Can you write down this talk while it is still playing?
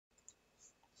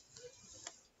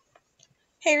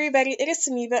Hey everybody, it is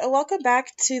simoeba and welcome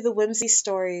back to the Whimsy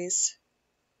stories.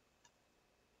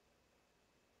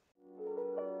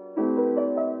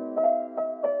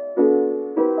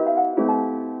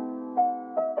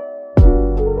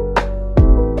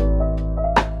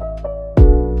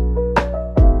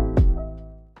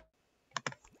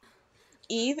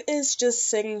 Eve is just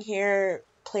sitting here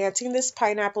planting this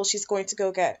pineapple. She's going to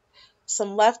go get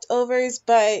some leftovers,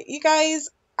 but you guys,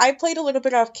 I played a little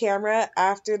bit off camera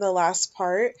after the last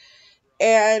part,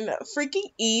 and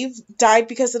freaking Eve died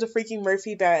because of the freaking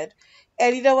Murphy bed.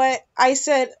 And you know what? I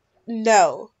said,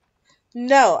 no,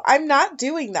 no, I'm not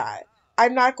doing that.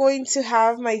 I'm not going to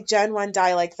have my Gen 1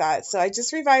 die like that. So I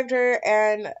just revived her,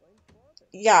 and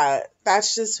yeah,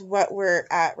 that's just what we're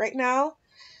at right now.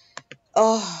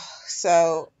 Oh,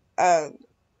 so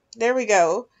there we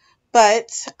go.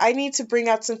 But I need to bring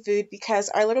out some food because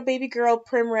our little baby girl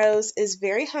Primrose is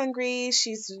very hungry.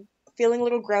 She's feeling a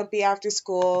little grumpy after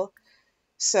school.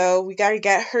 So we gotta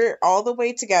get her all the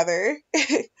way together.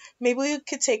 Maybe we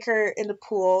could take her in the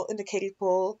pool, in the kiddie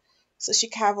pool, so she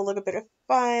can have a little bit of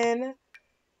fun.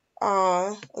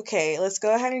 Okay, let's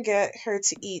go ahead and get her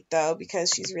to eat though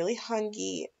because she's really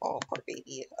hungry. Oh, poor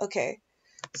baby. Okay,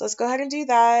 so let's go ahead and do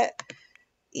that.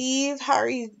 Eve, how are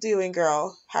you doing,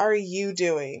 girl? How are you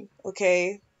doing?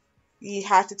 Okay, you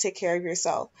have to take care of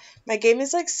yourself. My game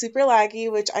is like super laggy,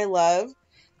 which I love.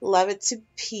 Love it to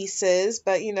pieces,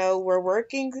 but you know, we're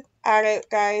working at it,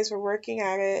 guys. We're working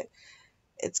at it.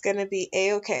 It's gonna be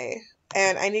a-okay.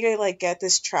 And I need to like get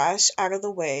this trash out of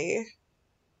the way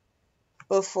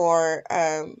before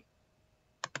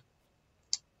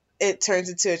it turns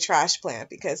into a trash plant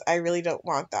because I really don't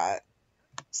want that.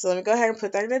 So let me go ahead and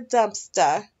put that in a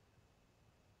dumpster.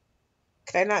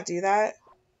 Could I not do that?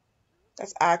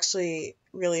 That's actually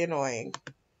really annoying.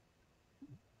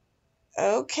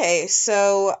 Okay,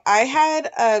 so I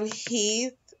had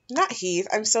Heath, not Heath,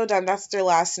 I'm so dumb, that's their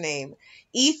last name.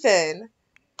 Ethan.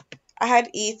 I had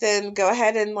Ethan go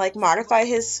ahead and like modify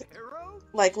his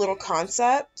like little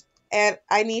concept and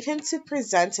I need him to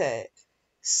present it.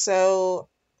 So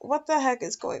what the heck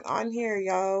is going on here,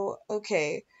 yo?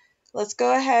 Okay. Let's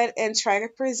go ahead and try to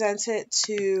present it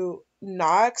to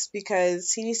Knox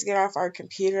because he needs to get off our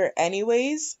computer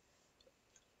anyways.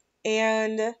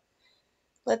 And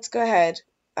let's go ahead.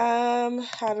 How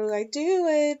do I do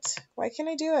it? Why can't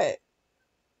I do it?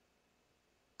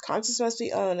 Concepts must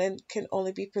be owned and can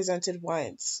only be presented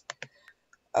once.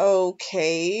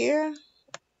 Okay.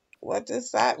 What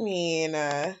does that mean?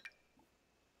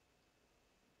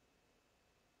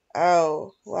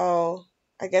 Oh, well,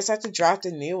 I guess I have to draft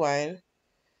a new one.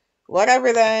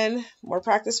 Whatever then. More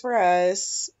practice for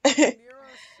us.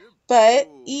 But,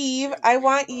 Eve, I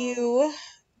want you,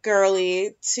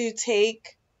 girly, to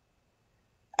take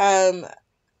um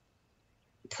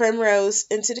Primrose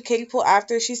into the kiddie pool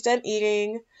after she's done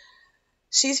eating.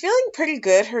 She's feeling pretty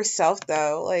good herself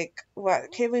though. Like,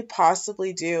 what can we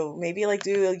possibly do? Maybe like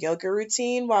do a yoga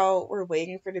routine while we're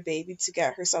waiting for the baby to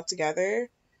get herself together.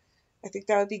 I think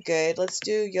that would be good. Let's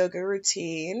do yoga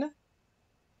routine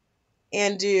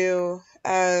and do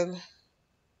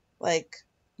like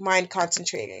mind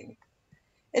concentrating.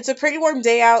 It's a pretty warm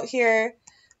day out here.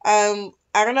 I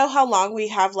don't know how long we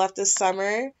have left this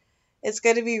summer. It's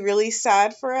gonna be really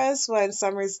sad for us when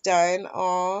summer's done.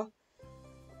 Aw.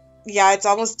 Yeah, it's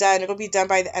almost done. It'll be done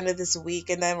by the end of this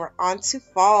week, and then we're on to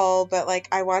fall. But like,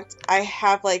 I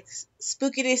have like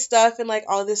spooky day stuff and like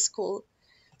all this cool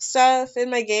stuff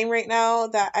in my game right now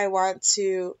that I want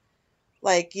to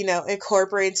like, you know,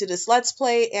 incorporate into this Let's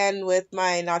Play and with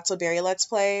my Not So Berry Let's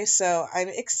Play. So I'm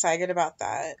excited about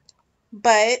that.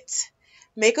 But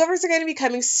makeovers are going to be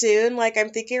coming soon. Like I'm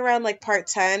thinking around like part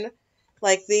 10,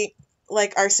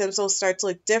 like our Sims will start to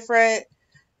look different.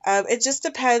 It just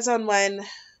depends on when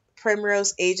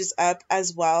Primrose ages up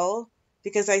as well,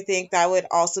 because I think that would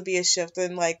also be a shift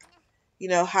in like, you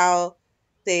know, how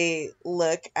they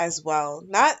look as well.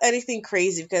 Not anything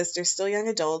crazy because they're still young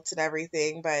adults and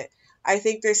everything, but I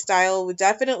think their style would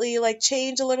definitely like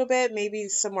change a little bit, maybe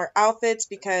some more outfits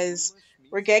because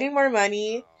we're getting more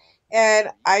money and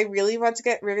I really want to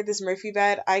get rid of this Murphy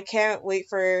bed. I can't wait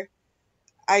for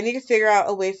I need to figure out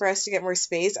a way for us to get more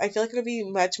space. I feel like it'll be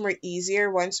much more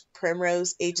easier once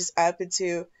Primrose ages up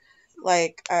into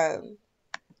like a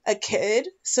kid,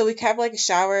 so we can have like a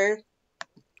shower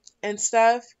and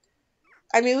stuff.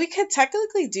 I mean, we could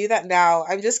technically do that now.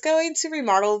 I'm just going to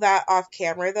remodel that off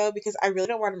camera though because I really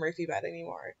don't want a Murphy bed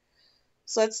anymore.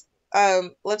 So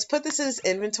let's put this in his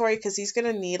inventory because he's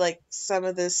gonna need like some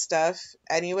of this stuff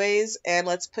anyways, and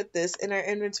let's put this in our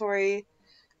inventory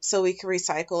so we can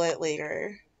recycle it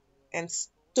later and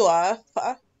stuff.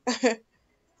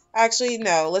 Actually,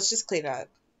 no, let's just clean up.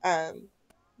 Um,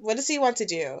 what does he want to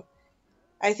do?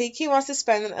 I think he wants to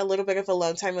spend a little bit of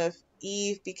alone time with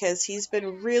Eve because he's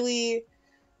been really,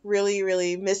 really,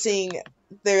 really missing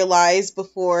their lives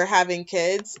before having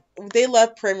kids. They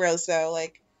love Primrose though.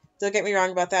 Like, don't get me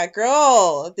wrong about that.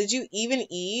 Girl, did you even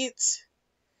eat?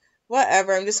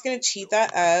 Whatever. I'm just gonna cheat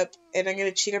that up, and I'm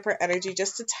gonna cheat up her energy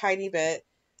just a tiny bit,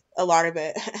 a lot of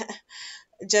it,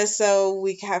 just so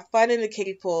we can have fun in the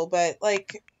kiddie pool. But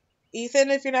like, Ethan,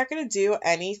 if you're not gonna do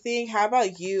anything, how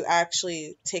about you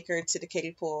actually take her to the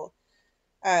kiddie pool?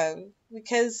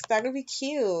 Because that would be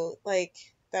cute. Like,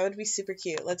 that would be super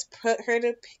cute. Let's put her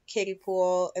to kiddie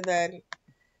pool, and then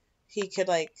he could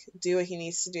like do what he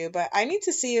needs to do. But I need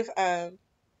to see if I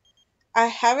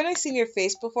seen your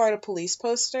face before on a police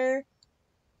poster.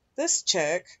 This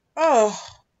chick. Oh,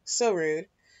 so rude.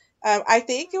 I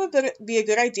think it would be a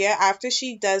good idea after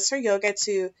she does her yoga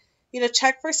to,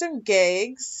 check for some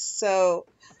gigs. So,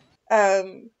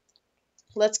 um,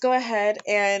 let's go ahead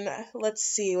and let's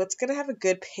see what's gonna have a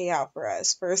good payout for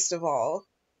us. First of all,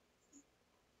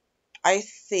 I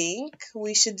think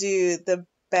we should do the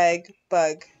beg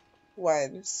bug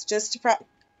ones just to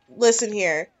listen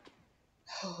here.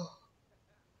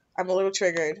 I'm a little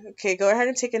triggered. Okay, go ahead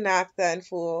and take a nap then,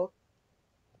 fool.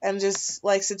 And just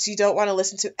like, since you don't want to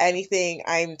listen to anything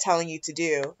I'm telling you to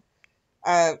do,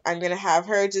 I'm gonna have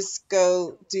her just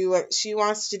go do what she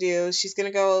wants to do. She's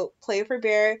gonna go play with her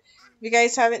bear. If you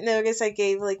guys haven't noticed, I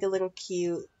gave like a little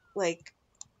cute, like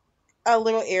a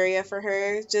little area for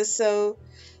her, just so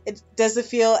it doesn't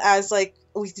feel as like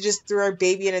we just threw our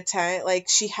baby in a tent. Like,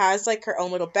 she has like her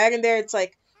own little bed in there. It's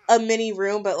like a mini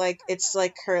room, but like it's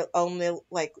like her own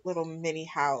little mini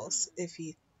house, if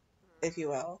you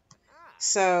will.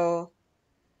 So,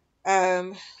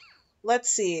 um, let's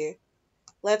see.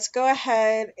 Let's go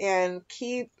ahead and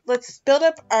let's build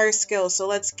up our skills. So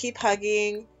let's keep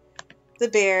hugging the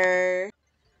bear.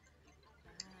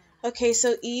 Okay,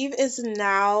 so Eve is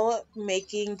now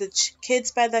making the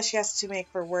kid's bed that she has to make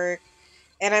for work.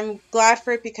 And I'm glad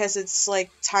for it because it's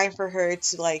like time for her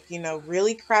to like,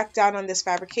 really crack down on this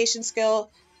fabrication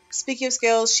skill. Speaking of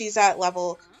skills, she's at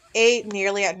level 8,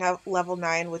 nearly at level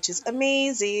 9, which is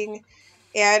amazing.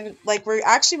 And like, we're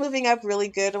actually moving up really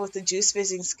good with the juice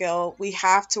fizzing skill. We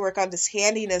have to work on this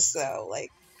handiness though.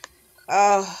 Like,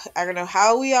 I don't know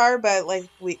how we are, but like,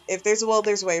 if there's a will,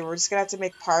 there's a way. We're just gonna have to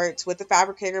make parts with the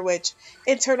fabricator, which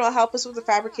in turn will help us with the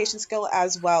fabrication skill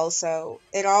as well. So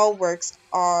it all works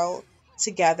all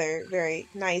together very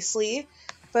nicely.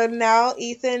 But now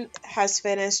Ethan has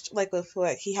finished like with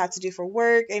what he had to do for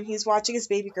work, and he's watching his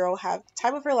baby girl have the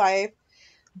time of her life.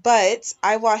 But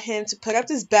I want him to put up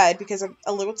this bed because I'm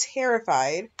a little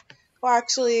terrified. Well,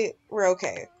 actually, we're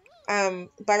okay.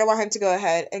 But I want him to go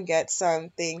ahead and get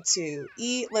something to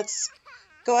eat. Let's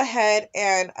go ahead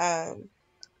and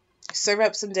serve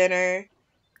up some dinner.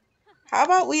 How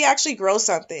about we actually grill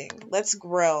something? Let's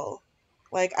grill.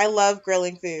 Like, I love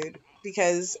grilling food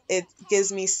because it gives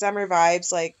me summer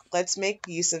vibes. Like, let's make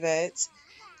use of it.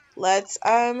 Let's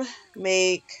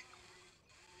make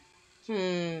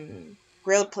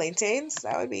grilled plantains.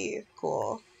 That would be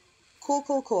cool. Cool,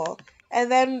 cool, cool. And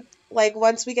then, like,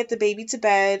 once we get the baby to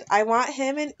bed, I want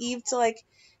him and Eve to, like,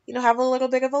 have a little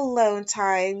bit of alone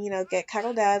time, get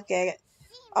cuddled up, get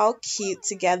all cute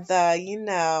together,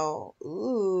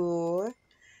 Ooh.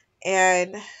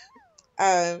 And,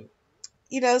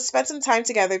 spend some time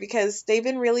together because they've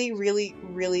been really, really,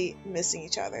 really missing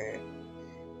each other.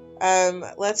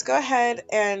 Let's go ahead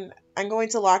and I'm going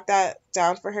to lock that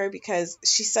down for her because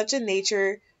she's such a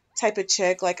nature type of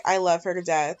chick. Like, I love her to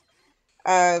death.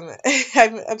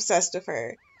 I'm obsessed with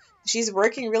her. She's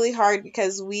working really hard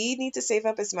because we need to save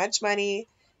up as much money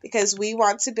because we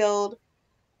want to build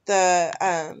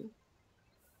the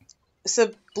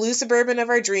blue suburban of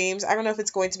our dreams. I don't know if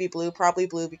it's going to be blue, probably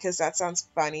blue because that sounds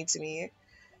funny to me.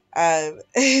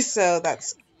 So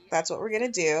that's what we're gonna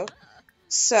do.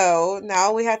 So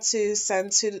now we have to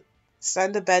send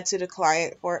the bed to the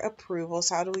client for approval.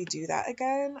 So how do we do that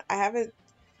again? I haven't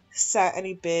set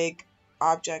any big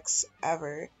objects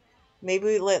ever.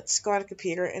 Maybe let's go on a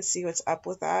computer and see what's up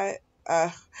with that.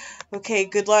 Okay,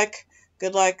 good luck.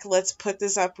 Good luck. Let's put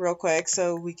this up real quick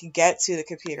so we can get to the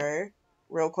computer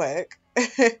real quick.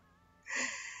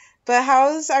 But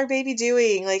how's our baby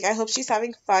doing? Like, I hope she's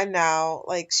having fun now.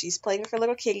 Like, she's playing with her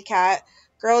little kitty cat.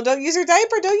 Girl, don't use her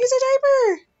diaper. Don't use her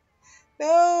diaper.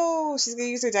 No, she's going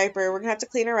to use her diaper. We're going to have to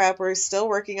clean her up. We're still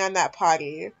working on that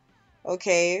potty.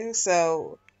 Okay,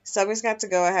 so Summer's got to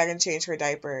go ahead and change her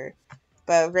diaper.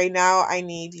 But right now, I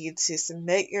need you to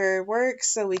submit your work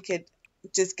so we could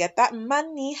just get that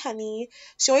money, honey.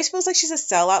 She always feels like she's a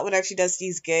sellout whenever she does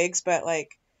these gigs, but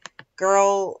like,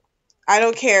 girl, I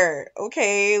don't care.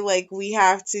 Okay, like we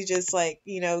have to just like,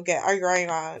 get our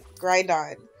grind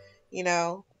on, you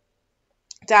know.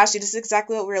 Dashy, this is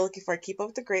exactly what we were looking for. Keep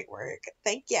up the great work.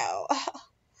 Thank you.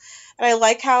 And I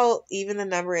like how even the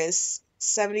number is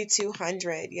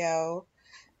 7,200, yo.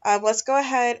 Let's go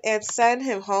ahead and send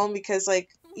him home because, like,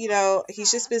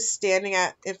 he's just been standing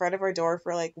in front of our door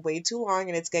for like way too long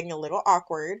and it's getting a little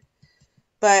awkward.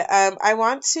 But I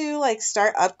want to like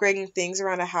start upgrading things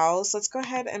around the house. Let's go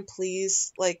ahead and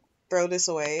please like throw this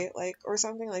away, like, or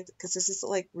something, like, because this is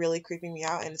like really creeping me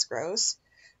out and it's gross.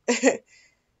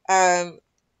 um,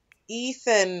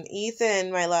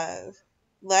 Ethan, my love,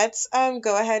 let's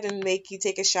go ahead and make you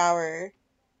take a shower.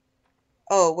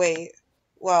 Oh wait,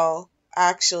 well,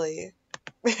 actually,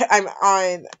 I'm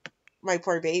on my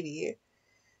poor baby.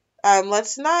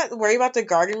 Let's not worry about the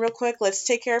garden real quick. Let's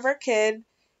take care of our kid.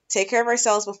 Take care of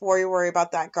ourselves before you worry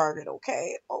about that garden,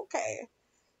 okay? Okay.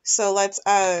 So let's,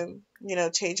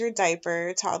 change your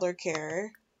diaper, toddler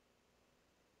care.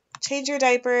 Change your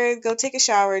diaper, go take a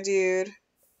shower, dude.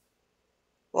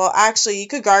 Well, actually, you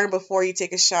could garden before you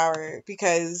take a shower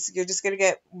because you're just gonna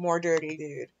get more dirty,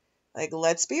 dude. Like,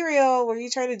 let's be real. What are you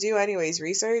trying to do anyways?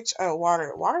 Research? Oh,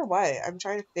 water. Water what? I'm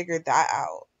trying to figure that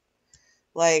out.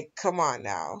 Like, come on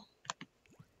now.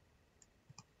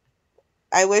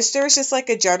 I wish there was just like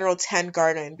a general 10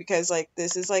 garden because like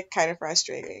this is like kind of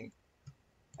frustrating.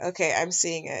 Okay, I'm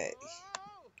seeing it.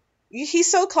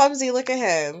 He's so clumsy. Look at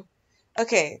him.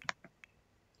 Okay.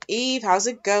 Eve, how's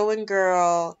it going,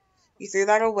 girl? You threw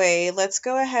that away. Let's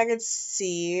go ahead and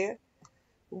see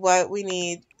what we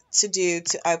need to do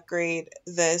to upgrade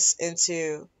this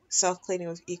into self-cleaning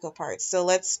with eco parts. So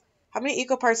how many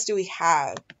eco parts do we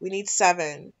have? We need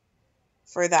 7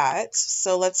 for that.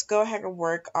 So let's go ahead and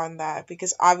work on that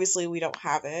because obviously we don't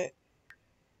have it.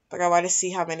 But I want to see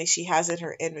how many she has in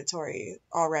her inventory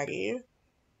already.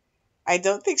 I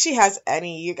don't think she has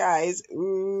any, you guys.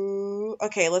 Ooh.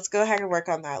 Okay, let's go ahead and work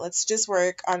on that. Let's just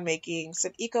work on making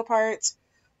some eco parts.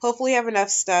 Hopefully we have enough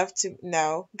stuff to...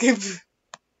 No.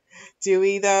 Do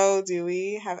we, though? Do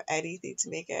we have anything to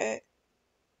make it?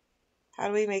 How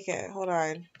do we make it? Hold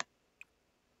on.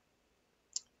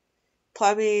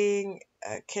 Plumbing,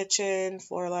 kitchen,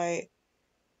 floor light.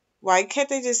 Why can't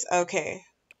they just... Okay.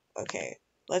 Okay.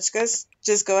 Let's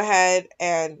just go ahead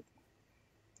and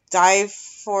dive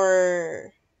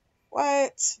for...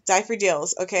 What? Dive for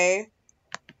deals, okay?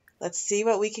 Let's see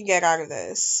what we can get out of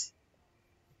this.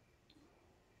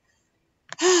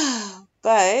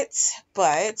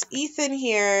 But, Ethan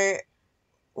here...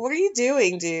 What are you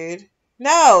doing, dude?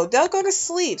 No, don't go to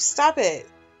sleep. Stop it.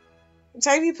 I'm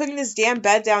tired of you putting this damn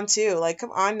bed down, too. Like,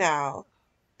 come on now.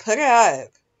 Put it up.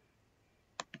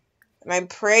 And I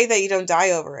pray that you don't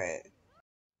die over it.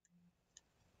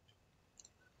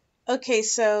 Okay,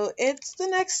 so it's the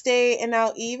next day, and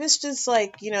now Eve is just,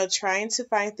 like, trying to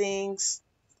find things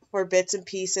for bits and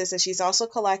pieces, and she's also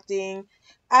collecting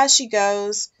as she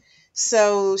goes.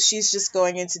 So she's just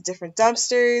going into different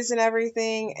dumpsters and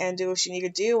everything and do what she need to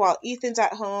do while Ethan's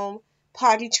at home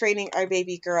potty training our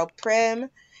baby girl Prim.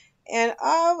 And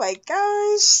oh my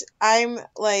gosh, I'm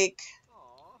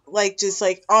just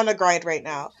like on a grind right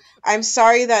now. I'm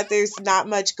sorry that there's not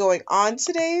much going on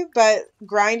today, but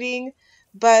grinding,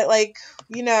 but like,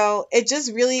 it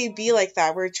just really be like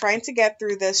that. We're trying to get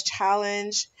through this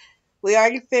challenge. We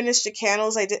already finished the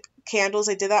candles. I did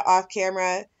that off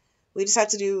camera. We just had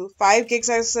to do 5 gigs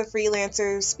as a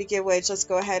freelancer. Speaking of which, let's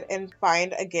go ahead and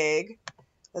find a gig.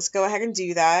 Let's go ahead and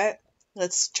do that.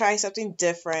 Let's try something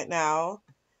different now.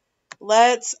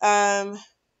 Let's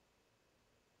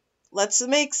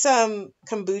make some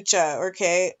kombucha,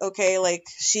 okay? Okay, like,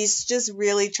 she's just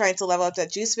really trying to level up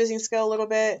that juice fizzing skill a little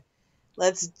bit.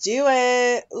 Let's do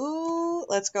it. Ooh,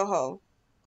 let's go home.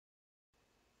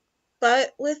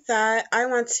 But with that, I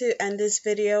want to end this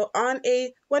video on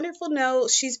a wonderful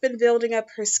note. She's been building up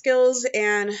her skills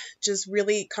and just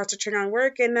really concentrating on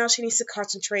work, and now she needs to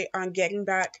concentrate on getting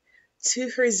back to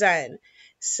her zen.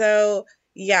 So,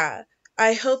 yeah.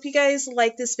 I hope you guys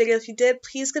liked this video. If you did,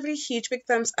 please give it a huge big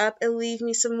thumbs up and leave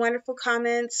me some wonderful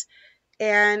comments.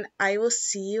 And I will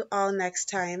see you all next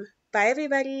time. Bye,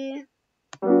 everybody.